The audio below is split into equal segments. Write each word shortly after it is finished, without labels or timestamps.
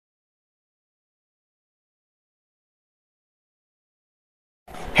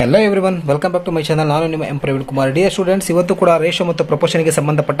Hello everyone, welcome back to my channel. ನಾನು ನಿಮ್ಮ Praveen Kumar. Dear students, ಇವತ್ತು ಕೂಡ ರೇಷೋ ಮತ್ತು ಪ್ರಪೋರ್ಷನ್ಗೆ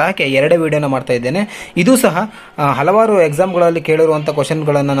ಸಂಬಂಧಪಟ್ಟ ಹಾಗೆ ಎರಡೇ ವಿಡಿಯೋನ ಮಾಡ್ತಾ ಇದ್ದೇನೆ. ಇದು ಸಹ ಹಲವಾರು ಎಕ್ಸಾಮ್ಗಳಲ್ಲಿ ಕೇಳಿರುವಂಥ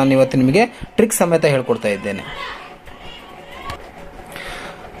ಕ್ವಶನ್ಗಳನ್ನು ನಾನು ಇವತ್ತು ನಿಮಗೆ ಟ್ರಿಕ್ ಸಮೇತ ಹೇಳ್ಕೊಡ್ತಾ ಇದ್ದೇನೆ.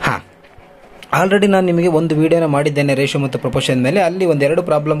 ಆಲ್ರೆಡಿ ನಾನು ನಿಮಗೆ ಒಂದು ವಿಡಿಯೋನ ಮಾಡಿದ್ದೇನೆ ರೇಷೋ ಮತ್ತು ಪ್ರಪೋರ್ಷನ್ ಮೇಲೆ. ಅಲ್ಲಿ ಒಂದೆರಡು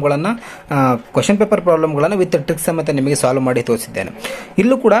ಪ್ರಾಬ್ಲಮ್ಗಳನ್ನು, ಕ್ವಶನ್ ಪೇಪರ್ ಪ್ರಾಬ್ಲಮ್ಗಳನ್ನು ವಿತ್ ಟ್ರಿಕ್ ಸಮೇತ ನಿಮಗೆ ಸಾಲ್ವ್ ಮಾಡಿ ತೋರಿಸಿದ್ದೇನೆ.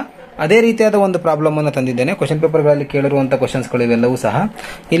 ಇಲ್ಲೂ ಕೂಡ ಅದೇ ರೀತಿಯಾದ ಒಂದು ಪ್ರಾಬ್ಲಮ್ ಅನ್ನು ತಂದಿದ್ದೇನೆ. ಕ್ವಶನ್ ಪೇಪರ್ಗಳಲ್ಲಿ ಕೇಳಿರುವಂಥ ಕ್ವಶನ್ಸ್ಗಳು ಇವೆಲ್ಲವೂ ಸಹ.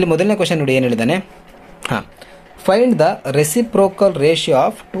 ಇಲ್ಲಿ ಮೊದಲನೇ ಕ್ವಶನ್ ನೋಡಿ ಏನು ಹೇಳಿದ್ದಾನೆ. Find the reciprocal ratio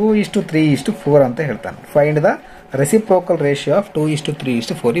of 2:3:4 ಅಂತ ಹೇಳ್ತಾನೆ. Find the reciprocal ratio of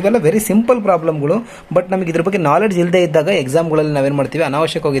 2:3:4. ಇವೆಲ್ಲ ವೆರಿ ಸಿಂಪಲ್ ಪ್ರಾಬ್ಲಮ್ಗಳು. ಬಟ್ ನಮಗೆ ಇದ್ರ ಬಗ್ಗೆ ನಾಲೆಡ್ಜ್ ಇಲ್ಲದೆ ಇದ್ದಾಗ ಎಕ್ಸಾಮ್ಗಳಲ್ಲಿ ನಾವೇನು ಮಾಡ್ತೀವಿ,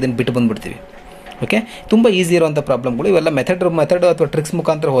 ಅನಾವಶ್ಯಕವಾಗಿ ಇದನ್ನು ಬಿಟ್ಟು ಬಂದುಬಿಡ್ತೀವಿ. ಓಕೆ, ತುಂಬ ಈಸಿ ಇರುವಂಥ ಪ್ರಾಬ್ಲಮ್ಗಳು ಇವೆಲ್ಲ. ಮೆಥಡ್ ಅಥವಾ ಟ್ರಿಕ್ಸ್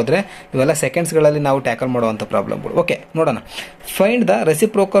ಮುಖಾಂತರ ಹೋದರೆ ಇವೆಲ್ಲ ಸೆಕೆಂಡ್ಸ್ಗಳಲ್ಲಿ ನಾವು ಟ್ಯಾಕಲ್ ಮಾಡುವಂಥ ಪ್ರಾಬ್ಲಮ್ಗಳು. ಓಕೆ, ನೋಡೋಣ. Find the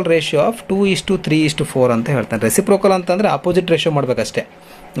reciprocal ratio of 2:3:4 ಅಂತ ಹೇಳ್ತಾನೆ. ರೆಸಿಪ್ರೋಕಲ್ ಅಂತಂದರೆ ಆಪೋಸಿಟ್ ರೇಷಿಯೋ ಮಾಡಬೇಕಷ್ಟೇ.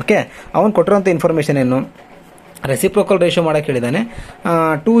 ಓಕೆ, ಅವನು ಕೊಟ್ಟಿರೋಂಥ ಇನ್ಫಾರ್ಮೇಷನ್ ಏನು, ರೆಸಿಪ್ರೋಕಲ್ ರೇಷಿಯೋ ಮಾಡೋಕ್ಕೆ ಹೇಳಿದ್ದಾನೆ.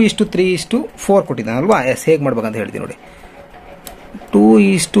 2:3:4 ಕೊಟ್ಟಿದ್ದಾನೆ ಅಲ್ವಾ. ಎಸ್, ಹೇಗೆ ಮಾಡ್ಬೇಕಂತ ಹೇಳ್ತೀನಿ ನೋಡಿ.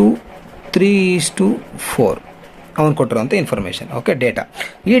 2:3:4 ಅವನು ಕೊಟ್ಟಿರೋಂಥ ಇನ್ಫಾರ್ಮೇಷನ್. Okay, data.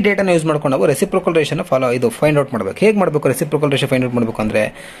 ಈ ಡೇಟಾನ ಯೂಸ್ ಮಾಡ್ಕೊಂಡು ನಾವು ರೆಸಿಪ್ರೋಕಲ್ ರೇಷಿಯೋನ ಫೈಂಡ್ ಔಟ್ ಮಾಡಬೇಕು. ಹೇಗೆ ಮಾಡಬೇಕು ರೆಸಿಪ್ರೋಕಲ್ ರೇಷಿಯೋ ಫೈಂಡ್ ಔಟ್ ಮಾಡಬೇಕು ಅಂದರೆ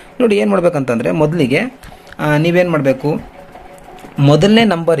ನೋಡಿ, ಏನು ಮಾಡಬೇಕಂತಂದರೆ ಮೊದಲಿಗೆ ನೀವೇನು ಮಾಡಬೇಕು, ಮೊದಲನೇ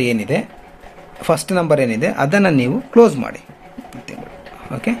ನಂಬರ್ ಏನಿದೆ, ಫಸ್ಟ್ ನಂಬರ್ ಏನಿದೆ ಅದನ್ನು ನೀವು ಕ್ಲೋಸ್ ಮಾಡಿ.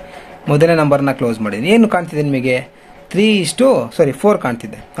 ಓಕೆ, ಮೊದಲನೇ ನಂಬರ್ನ ಕ್ಲೋಸ್ ಮಾಡಿ. ಏನು ಕಾಣ್ತಿದೆ ನಿಮಗೆ, 4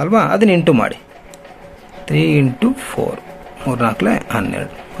 ಕಾಣ್ತಿದೆ ಅಲ್ವಾ. ಅದನ್ನು ಇಂಟು ಮಾಡಿ. 3 × 4 3×4 12.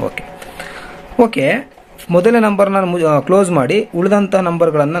 ಓಕೆ ಓಕೆ ಮೊದಲನೇ ನಂಬರ್ನ ಕ್ಲೋಸ್ ಮಾಡಿ ಉಳಿದಂಥ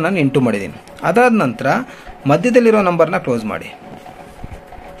ನಂಬರ್ಗಳನ್ನು ನಾನು ಇಂಟು ಮಾಡಿದ್ದೀನಿ. ಅದಾದ ನಂತರ ಮಧ್ಯದಲ್ಲಿರೋ ನಂಬರ್ನ ಕ್ಲೋಸ್ ಮಾಡಿ.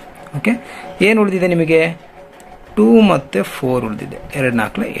 ಓಕೆ, ಏನು ಉಳಿದಿದೆ ನಿಮಗೆ, 2 ಮತ್ತು 4 ಉಳಿದಿದೆ.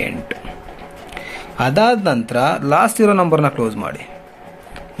 2×4 8. ಅದಾದ ನಂತರ ಲಾಸ್ಟ್ ಇರೋ ನಂಬರ್ನ ಕ್ಲೋಸ್ ಮಾಡಿ.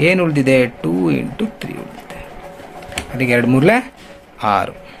 ಏನು ಉಳಿದಿದೆ, 2 × 3 ಉಳಿದಿದೆ. ಅಲ್ಲಿಗೆ 2 3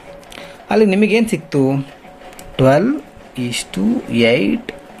 6. ಅಲ್ಲಿ ನಿಮಗೇನು ಸಿಕ್ತು,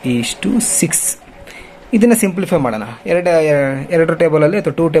 12:8:6. ಇದನ್ನು ಸಿಂಪ್ಲಿಫೈ ಮಾಡೋಣ. ಎರಡು ಟೇಬಲಲ್ಲಿ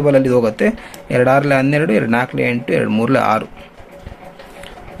ಅಥವಾ 2 ಟೇಬಲಲ್ಲಿ ಇದು ಹೋಗುತ್ತೆ. 2 6 12, 2 4 8, 2 3 6.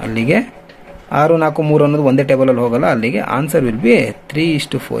 ಅಲ್ಲಿಗೆ 6 4 3 ಅನ್ನೋದು ಒಂದೇ ಟೇಬಲಲ್ಲಿ ಹೋಗಲ್ಲ. ಅಲ್ಲಿಗೆ answer will be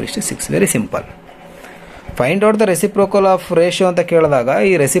 3:4:6. Very simple. Find out the reciprocal of ratio ಅಂತ ಕೇಳಿದಾಗ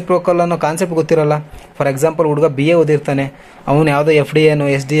ಈ ರೆಸಿಪ್ರೋಕಲ್ ಅನ್ನೋ ಕಾನ್ಸೆಪ್ಟ್ ಗೊತ್ತಿರಲ್ಲ. ಫಾರ್ ಎಕ್ಸಾಂಪಲ್, ಹುಡುಗ BA ಓದಿರ್ತಾನೆ, ಅವನು ಯಾವುದೋ FD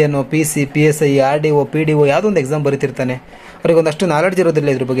SD PC PSI RDO PDO ಯಾವುದೋ ಒಂದು ಎಕ್ಸಾಮ್ ಬರೀತಿರ್ತಾನೆ. ಅವ್ರಿಗೆ ಒಂದಷ್ಟು ನಾಲೆಡ್ಜ್ ಇರೋದಿಲ್ಲ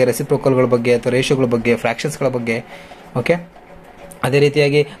ಇದ್ರ ಬಗ್ಗೆ, ರೆಸಿಪ್ರೋಕಲ್ಗಳ ಬಗ್ಗೆ ಅಥವಾ ರೇಷಿಯೋಗಳ ಬಗ್ಗೆ, ಫ್ರಾಕ್ಷನ್ಸ್ಗಳ ಬಗ್ಗೆ. ಓಕೆ, ಅದೇ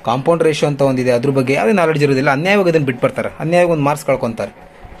ರೀತಿಯಾಗಿ ಕಾಂಪೌಂಡ್ ರೇಷಿಯೋ ಅಂತ ಒಂದಿದೆ, ಅದ್ರ ಬಗ್ಗೆ ಯಾವುದೇ ನಾಲೆಡ್ಜ್ ಇರೋದಿಲ್ಲ. ಅನ್ಯಾಯವಾಗಿ ಅದನ್ನು ಬಿಟ್ಬಿಡ್ತಾರೆ, ಅನ್ಯಾಯವಾಗಿ ಒಂದು ಮಾರ್ಕ್ಸ್ ಕಳ್ಕೊತಾರೆ.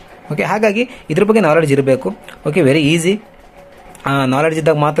 ಓಕೆ, ಹಾಗಾಗಿ ಇದ್ರ ಬಗ್ಗೆ ನಾಲೆಡ್ಜ್ ಇರಬೇಕು. Okay, very easy. ನಾಲೆಡ್ಜ್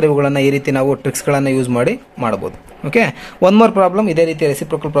ಇದ್ದಾಗ ಮಾತ್ರ ಇವುಗಳನ್ನು ಈ ರೀತಿ ನಾವು ಟ್ರಿಕ್ಸ್ಗಳನ್ನು ಯೂಸ್ ಮಾಡಿ ಮಾಡ್ಬೋದು. ಓಕೆ, ಒನ್ ಮೋರ್ ಪ್ರಾಬ್ಲಮ್ ಇದೇ ರೀತಿ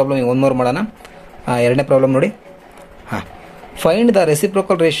ರೆಸಿಪ್ರೋಕಲ್ ಪ್ರಾಬ್ಲಮ್ ಒನ್ ಮೋರ್ ಮಾಡೋಣ. ಎರಡನೇ ಪ್ರಾಬ್ಲಮ್ ನೋಡಿ. Find the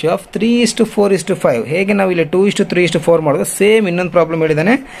reciprocal ratio of 3:4:5. ಹೇಗೆ ನಾವು ಇಲ್ಲಿ 2:3:4 ಮಾಡೋದು, ಸೇಮ್ ಇನ್ನೊಂದು ಪ್ರಾಬ್ಲಮ್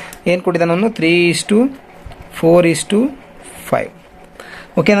ಹೇಳಿದ್ದಾನೆ. ಏನು ಕೊಟ್ಟಿದ್ದಾನೆ ಅವನು, 3:4:5.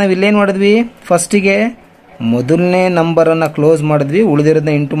 ಓಕೆ, ನಾವು ಇಲ್ಲೇನು ಮಾಡಿದ್ವಿ, ಫಸ್ಟಿಗೆ ಮೊದಲನೇ ನಂಬರನ್ನು ಕ್ಲೋಸ್ ಮಾಡಿದ್ವಿ,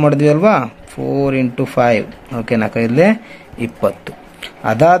 ಉಳಿದಿರೋದನ್ನ ಇಂಟು ಮಾಡಿದ್ವಿ ಅಲ್ವಾ. 4 × 5. ಓಕೆ, 4 20.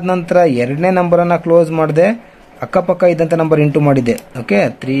 ಅದಾದ ನಂತರ ಎರಡನೇ ನಂಬರನ್ನು ಕ್ಲೋಸ್ ಮಾಡಿದೆ, ಅಕ್ಕಪಕ್ಕ ಇದ್ದಂಥ ನಂಬರ್ ಇಂಟು ಮಾಡಿದ್ದೆ. ಓಕೆ,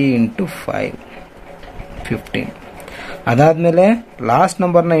 3 × 5 15. ಅದಾದಮೇಲೆ ಲಾಸ್ಟ್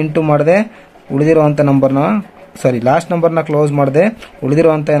ನಂಬರ್ನ ಇಂಟು ಮಾಡಿದೆ, ಉಳಿದಿರುವಂಥ ಲಾಸ್ಟ್ ನಂಬರ್ನ ಕ್ಲೋಸ್ ಮಾಡಿದೆ,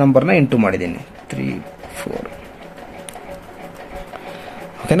 ಉಳಿದಿರುವಂಥ ನಂಬರ್ನ ಇಂಟು ಮಾಡಿದ್ದೀನಿ. 3 4.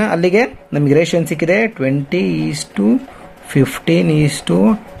 ಓಕೆನಾ, ಅಲ್ಲಿಗೆ ನಮಗೆ ರೇಷಿಯೋ ಸಿಕ್ಕಿದೆ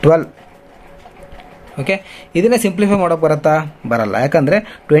 20:15:12. ಓಕೆ, ಇದನ್ನೇ ಸಿಂಪ್ಲಿಫೈ ಮಾಡೋಕೆ ಬರುತ್ತಾ, ಬರಲ್ಲ. ಯಾಕಂದರೆ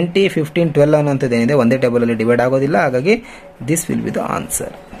 20 15 12 ಅನ್ನೋಂಥದ್ದು ಏನಿದೆ ಒಂದೇ ಟೇಬಲಲ್ಲಿ ಡಿವೈಡ್ ಆಗೋದಿಲ್ಲ. ಹಾಗಾಗಿ this will be the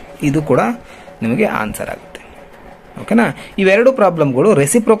answer. ಇದು ಕೂಡ ನಿಮಗೆ ಆನ್ಸರ್ ಆಗುತ್ತೆ. ಓಕೆನಾ, ಇವೆರಡು ಪ್ರಾಬ್ಲಮ್ಗಳು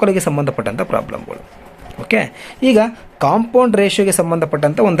ರೆಸಿಪ್ರೋಕಲ್ಗೆ ಸಂಬಂಧಪಟ್ಟಂಥ ಪ್ರಾಬ್ಲಮ್ಗಳು. ಓಕೆ, ಈಗ ಕಾಂಪೌಂಡ್ ರೇಷಿಯೋಗೆ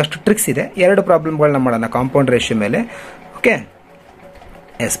ಸಂಬಂಧಪಟ್ಟಂಥ ಒಂದಷ್ಟು ಟ್ರಿಕ್ಸ್ ಇದೆ. ಎರಡು ಪ್ರಾಬ್ಲಮ್ಗಳನ್ನ ಮಾಡೋಣ ಕಾಂಪೌಂಡ್ ರೇಷಿಯೋ ಮೇಲೆ. Okay,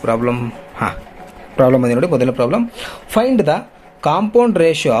 S problem. ಪ್ರಾಬ್ಲಮ್ ಅದೇ ನೋಡಿ. ಮೊದಲನೇ problem, find the compound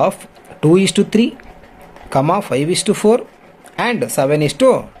ratio of 2:3, 5:4 and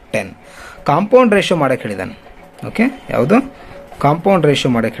 7:10. Compound ratio ಮಾಡೋಕ್ಕೆ ಹೇಳಿದ್ದಾನೆ. ಓಕೆ, ಯಾವುದು ಕಾಂಪೌಂಡ್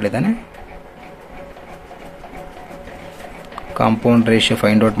ರೇಷಿಯೋ ಮಾಡೋಕ್ಕೆ ಹೇಳಿದ್ದಾನೆ. Compound ratio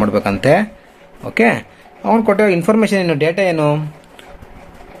find out ಮಾಡಬೇಕಂತೆ. Okay, ಅವನು ಕೊಟ್ಟಿರೋ ಇನ್ಫಾರ್ಮೇಷನ್ ಏನು, ಡೇಟಾ ಏನು,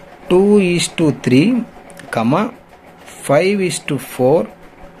 2:3, 5:4,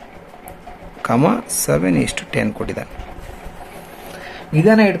 7:10 ಕೊಟ್ಟಿದ್ದಾನೆ.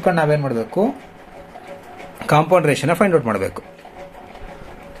 ಇದನ್ನು ಇಟ್ಕೊಂಡು ನಾವೇನು ಮಾಡಬೇಕು, ಕಾಂಪೌಂಡ್ ರೇಷಿಯೋನ ಫೈಂಡ್ ಔಟ್ ಮಾಡಬೇಕು.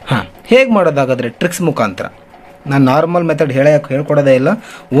 ಹೇಗೆ ಮಾಡೋದಾಗಾದರೆ ಟ್ರಿಕ್ಸ್ ಮುಖಾಂತರ. ನಾನು ನಾರ್ಮಲ್ ಮೆಥಡ್ ಹೇಳ್ಕೊಡೋದೇ ಇಲ್ಲ,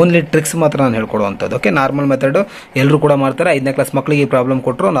 ಓನ್ಲಿ ಟ್ರಿಕ್ಸ್ ಮಾತ್ರ ನಾನು ಹೇಳ್ಕೊಡುವಂಥದ್ದು. ಓಕೆ, ನಾರ್ಮಲ್ ಮೆಥಡ್ ಎಲ್ಲರೂ ಕೂಡ ಮಾಡ್ತಾರೆ. 5ನೇ ಕ್ಲಾಸ್ ಮಕ್ಕಳಿಗೆ ಈ ಪ್ರಾಬ್ಲಮ್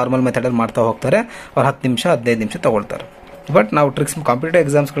ಕೊಟ್ಟರು ನಾರ್ಮಲ್ ಮೆಥಡಲ್ಲಿ ಮಾಡ್ತಾ ಹೋಗ್ತಾರೆ, ಅವ್ರು 10 ನಿಮಿಷ 15 ನಿಮಿಷ ತೊಗೊಳ್ತಾರೆ. ಬಟ್ ನಾವು ಟ್ರಿಕ್ಸ್ ಕಾಂಪಿಟೇಟಿವ್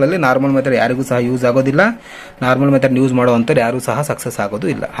ಎಕ್ಸಾಮ್ಸ್ಗಳಲ್ಲಿ ನಾರ್ಮಲ್ ಮೆಥಡ್ ಯಾರಿಗೂ ಸಹ ಯೂಸ್ ಆಗೋದಿಲ್ಲ, ನಾರ್ಮಲ್ ಮೆಥಡ್ ಯೂಸ್ ಮಾಡುವಂಥವ್ರು ಯಾರೂ ಸಹ ಸಕ್ಸಸ್ ಆಗೋದು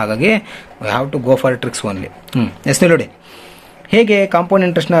ಇಲ್ಲ. ಹಾಗಾಗಿ have to go for tricks only. S ನೋಡಿ, ಹೇಗೆ ಕಾಂಪೌಂಡ್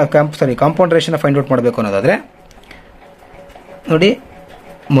ಇಂಟ್ರೆಸ್ಟ್ನ ಕಾಂಪೌಂಡ್ ರೇಷನ್ನ ಫೈಂಡ್ ಔಟ್ ಮಾಡಬೇಕು ಅನ್ನೋದಾದರೆ ನೋಡಿ,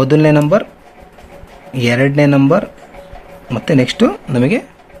 ಮೊದಲನೇ ನಂಬರ್, 2ನೇ ನಂಬರ್ ಮತ್ತು ನೆಕ್ಸ್ಟು ನಮಗೆ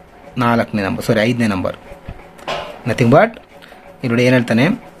 4ನೇ ನಂಬರ್, 5ನೇ ನಂಬರ್. ನಥಿಂಗ್ ಬಟ್ ನೋಡಿ ಏನು ಹೇಳ್ತಾನೆ,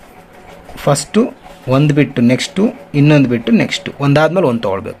 ಫಸ್ಟು ಒಂದು ಬಿಟ್ಟು ನೆಕ್ಸ್ಟು, ಇನ್ನೊಂದು ಬಿಟ್ಟು ನೆಕ್ಸ್ಟು, ಒಂದಾದ್ಮೇಲೆ ಒಂದು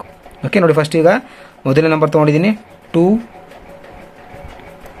ತೊಗೊಳ್ಬೇಕು. ಓಕೆ ನೋಡಿ, ಫಸ್ಟ್ ಈಗ ಮೊದಲನೇ ನಂಬರ್ ತೊಗೊಂಡಿದ್ದೀನಿ 2,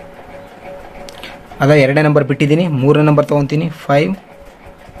 ಅದ 2ನೇ ನಂಬರ್ ಬಿಟ್ಟಿದ್ದೀನಿ, 3ನೇ ನಂಬರ್ ತೊಗೊತೀನಿ 5,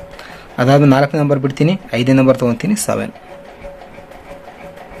 ಅದಾದ್ಮೇಲೆ 4ನೇ ನಂಬರ್ ಬಿಡ್ತೀನಿ, 5ನೇ ನಂಬರ್ ತೊಗೊತೀನಿ 7.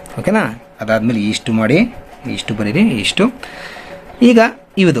 ಓಕೆನಾ, ಅದಾದಮೇಲೆ ಇಷ್ಟು ಮಾಡಿ, ಇಷ್ಟು ಬರೀರಿ, ಇಷ್ಟು. ಈಗ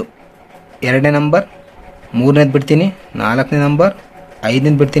ಇದು 2ನೇ ನಂಬರ್, 3ನೇದು ಬಿಡ್ತೀನಿ, 4ನೇ ನಂಬರ್,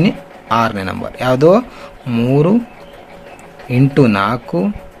 5ನೇದು ಬಿಡ್ತೀನಿ, 6ನೇ ನಂಬರ್. ಯಾವುದು? 3 × 4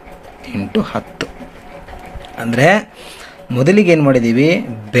 × 10. ಅಂದರೆ ಮೊದಲಿಗೆ ಏನು ಮಾಡಿದ್ದೀವಿ,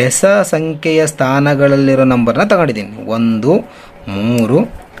 ಬೆಸ ಸಂಖ್ಯೆಯ ಸ್ಥಾನಗಳಲ್ಲಿರೋ ನಂಬರ್ನ ತಗೊಂಡಿದ್ದೀನಿ, 1, 3,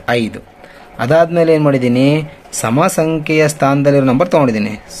 5. ಅದಾದಮೇಲೆ ಏನು ಮಾಡಿದ್ದೀನಿ, ಸಮ ಸಂಖ್ಯೆಯ ಸ್ಥಾನದಲ್ಲಿರೋ ನಂಬರ್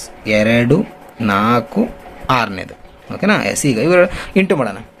ತೊಗೊಂಡಿದ್ದೀನಿ, 2, 4, 6ನೇದು. ಓಕೆನಾ. ಎಸ್, ಈಗ ಇವರು ಇಂಟು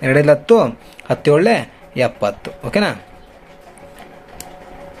ಮಾಡೋಣ. 2 × 10, 17 70. ಓಕೆನಾ,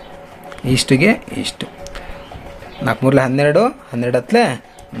 ಇಷ್ಟಿಗೆ ಇಷ್ಟು, 4 × 3 12, 12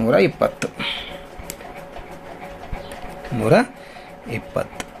 120,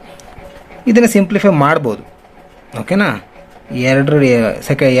 120. ಇದನ್ನು ಸಿಂಪ್ಲಿಫೈ ಮಾಡ್ಬೋದು. ಓಕೆನಾ,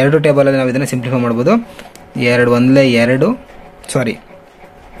 2 ಟೇಬಲಲ್ಲಿ ನಾವು ಇದನ್ನು ಸಿಂಪ್ಲಿಫೈ ಮಾಡ್ಬೋದು. 2 1 2, ಸಾರಿ,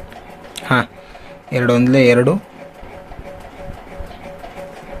 2 1 2,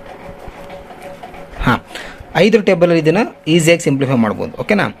 5 ಟೇಬಲಲ್ಲಿ ಇದನ್ನು ಈಸಿಯಾಗಿ ಸಿಂಪ್ಲಿಫೈ ಮಾಡ್ಬೋದು.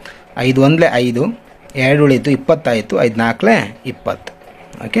 ಓಕೆನಾ, 5 1 5, 2 ಉಳಿತು 20 ಆಯಿತು, 5 4 20.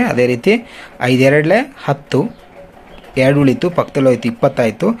 ಓಕೆ, ಅದೇ ರೀತಿ 5 2 10, 2 ಉಳಿತು, ಪಕ್ಕದಲ್ಲಿ ಹೋಯ್ತು 20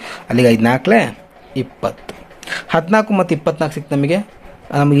 ಆಯಿತು, ಅಲ್ಲಿಗೆ 5 4 20. 14 ಮತ್ತು 24 ಸಿಕ್ತು ನಮಗೆ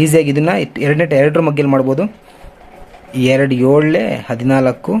ಈಸಿಯಾಗಿ ಇದನ್ನು 2 ಮಗ್ಗಲ್ಲಿ ಮಾಡ್ಬೋದು. 2 7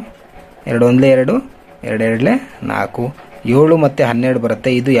 14, 2 1 2, 2 2 4, 7 ಮತ್ತು 12 ಬರುತ್ತೆ.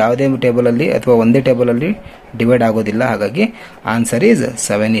 ಇದು ಯಾವುದೇ ಟೇಬಲಲ್ಲಿ ಅಥವಾ ಒಂದೇ ಟೇಬಲಲ್ಲಿ ಡಿವೈಡ್ ಆಗೋದಿಲ್ಲ. ಹಾಗಾಗಿ answer is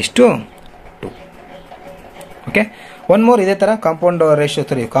 7:2. Okay, one more ಇದೇ ಥರ ಕಾಂಪೌಂಡ್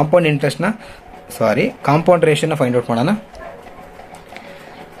ರೇಷಿಯೋನ ಫೈಂಡ್ ಔಟ್ ಮಾಡೋಣ.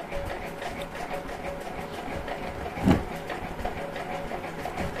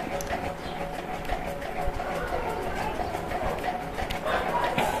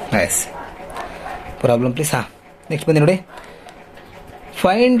 Nice problem please. ನೆಕ್ಸ್ಟ್ ಬಂದು ನೋಡಿ,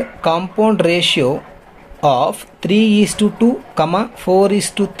 find compound ratio of 3:2,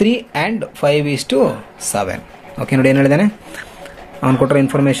 4:3 and 5:7. Okay ನೋಡಿ, ಏನು ಹೇಳಿದ್ದಾನೆ ಅವನು ಕೊಟ್ಟಿರೋ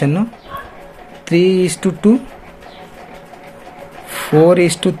ಇನ್ಫಾರ್ಮೇಷನ್ನು, 3:2,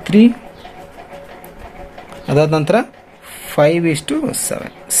 4:3, ಅದಾದ ನಂತರ 5:7.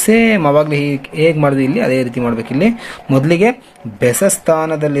 ಸೇಮ್ ಅವಾಗಲೇ ಹೇಗೆ ಮಾಡಿದ್ವಿ ಇಲ್ಲಿ ಅದೇ ರೀತಿ ಮಾಡಬೇಕಿಲ್ಲಿ. ಮೊದಲಿಗೆ ಬೆಸ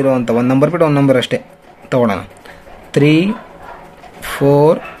ಸ್ಥಾನದಲ್ಲಿರುವಂಥ ಒಂದು ನಂಬರ್ ಬಿಟ್ಟು ಒಂದು ನಂಬರ್ ಅಷ್ಟೇ ತಗೊಳ್ಳೋಣ. 3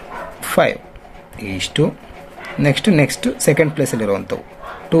 4 5 ಇಷ್ಟು. Next second ಪ್ಲೇಸಲ್ಲಿರುವಂಥವು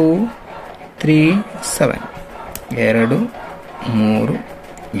 2 3 7, 2 3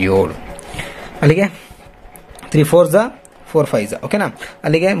 7. ಅಲ್ಲಿಗೆ 3 4 4 5. ಓಕೆನಾ,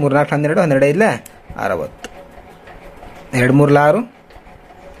 ಅಲ್ಲಿಗೆ 3 4 12, 12 5 60, 2 3 6,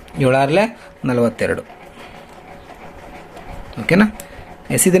 7 6 42. ಓಕೆನಾ.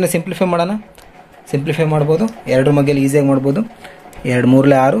 ಎಸ್, ಇದನ್ನು ಸಿಂಪ್ಲಿಫೈ ಮಾಡೋಣ. ಸಿಂಪ್ಲಿಫೈ ಮಾಡ್ಬೋದು, 2 ಮಗ್ಗಲ್ಲಿ ಈಸಿಯಾಗಿ ಮಾಡ್ಬೋದು. 2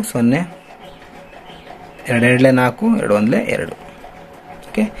 3 6 0, 2 2 4, 2 1 2.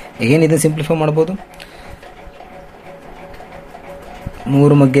 ಓಕೆ, ಏನು ಇದನ್ನು ಸಿಂಪ್ಲಿಫೈ ಮಾಡ್ಬೋದು.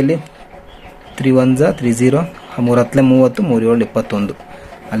 3 ಮಗ್ಗಲ್ಲಿ 3 1 3 0, 3 10 30, 3 7 21.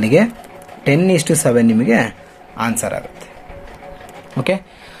 ಅಲ್ಲಿಗೆ 10:7 ನಿಮಗೆ ಆನ್ಸರ್ ಆಗುತ್ತೆ. Okay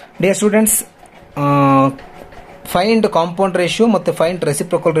dear students, find compound ratio ಮತ್ತು ಫೈಂಡ್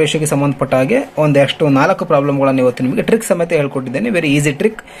ರೆಸಿಪ್ರೋಕಲ್ ರೇಷಿಯೋಗೆ ಸಂಬಂಧಪಟ್ಟ ಹಾಗೆ ಒಂದಷ್ಟು 4 ಪ್ರಾಬ್ಲಮ್ಗಳನ್ನು ಇವತ್ತು ನಿಮಗೆ ಟ್ರಿಕ್ ಸಮೇತ ಹೇಳ್ಕೊಟ್ಟಿದ್ದೇನೆ. Very easy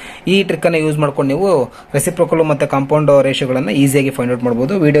trick. ಈ ಟ್ರಿಕ್ಕನ್ನು ಯೂಸ್ ಮಾಡ್ಕೊಂಡು ನೀವು ರೆಸಿಪ್ರೋಕಲ್ ಮತ್ತು ಕಾಂಪೌಂಡ್ ರೇಷಿಯೋಗಳನ್ನು ಈಸಿಯಾಗಿ ಫೈಂಡ್ ಔಟ್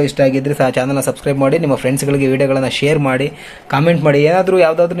ಮಾಡ್ಬೋದು. ವಿಡಿಯೋ ಇಷ್ಟ ಆಗಿದ್ದರೆ ಸಹ ಚಾನಲ್ನ ಸಬ್ಸ್ಕ್ರೈಬ್ ಮಾಡಿ, ನಿಮ್ಮ ಫ್ರೆಂಡ್ಸ್ಗಳಿಗೆ ವಿಡಿಯೋಗಳನ್ನು ಶೇರ್ ಮಾಡಿ, ಕಾಮೆಂಟ್ ಮಾಡಿ.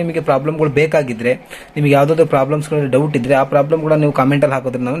 ಯಾವುದಾದ್ರೂ ನಿಮಗೆ ಪ್ರಾಬ್ಲಮ್ಗಳು ಬೇಕಾಗಿದ್ದರೆ, ನಿಮಗೆ ಯಾವುದಾದ್ರೂ ಪ್ರಾಬ್ಲಮ್ಸ್ಗಳಲ್ಲಿ ಡೌಟ್ ಇದ್ದರೆ ಆ ಪ್ರಾಬ್ಲಮ್ಗಳನ್ನ ನೀವು ಕಾಮೆಂಟಲ್ಲಿ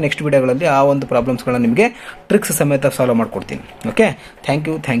ಹಾಕಿದ್ರೆ ನಾನು ನೆಕ್ಸ್ಟ್ ವಿಡಿಯೋಗಳಲ್ಲಿ ಆ ಒಂದು ಪ್ರಾಬ್ಲಮ್ಸ್ಗಳನ್ನ ನಿಮಗೆ ಟ್ರಿಕ್ಸ್ ಸಮೇತ ಸಾಲ್ವ್ ಮಾಡ್ಕೊಡ್ತೀನಿ. Okay,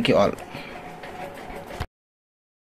 thank you all.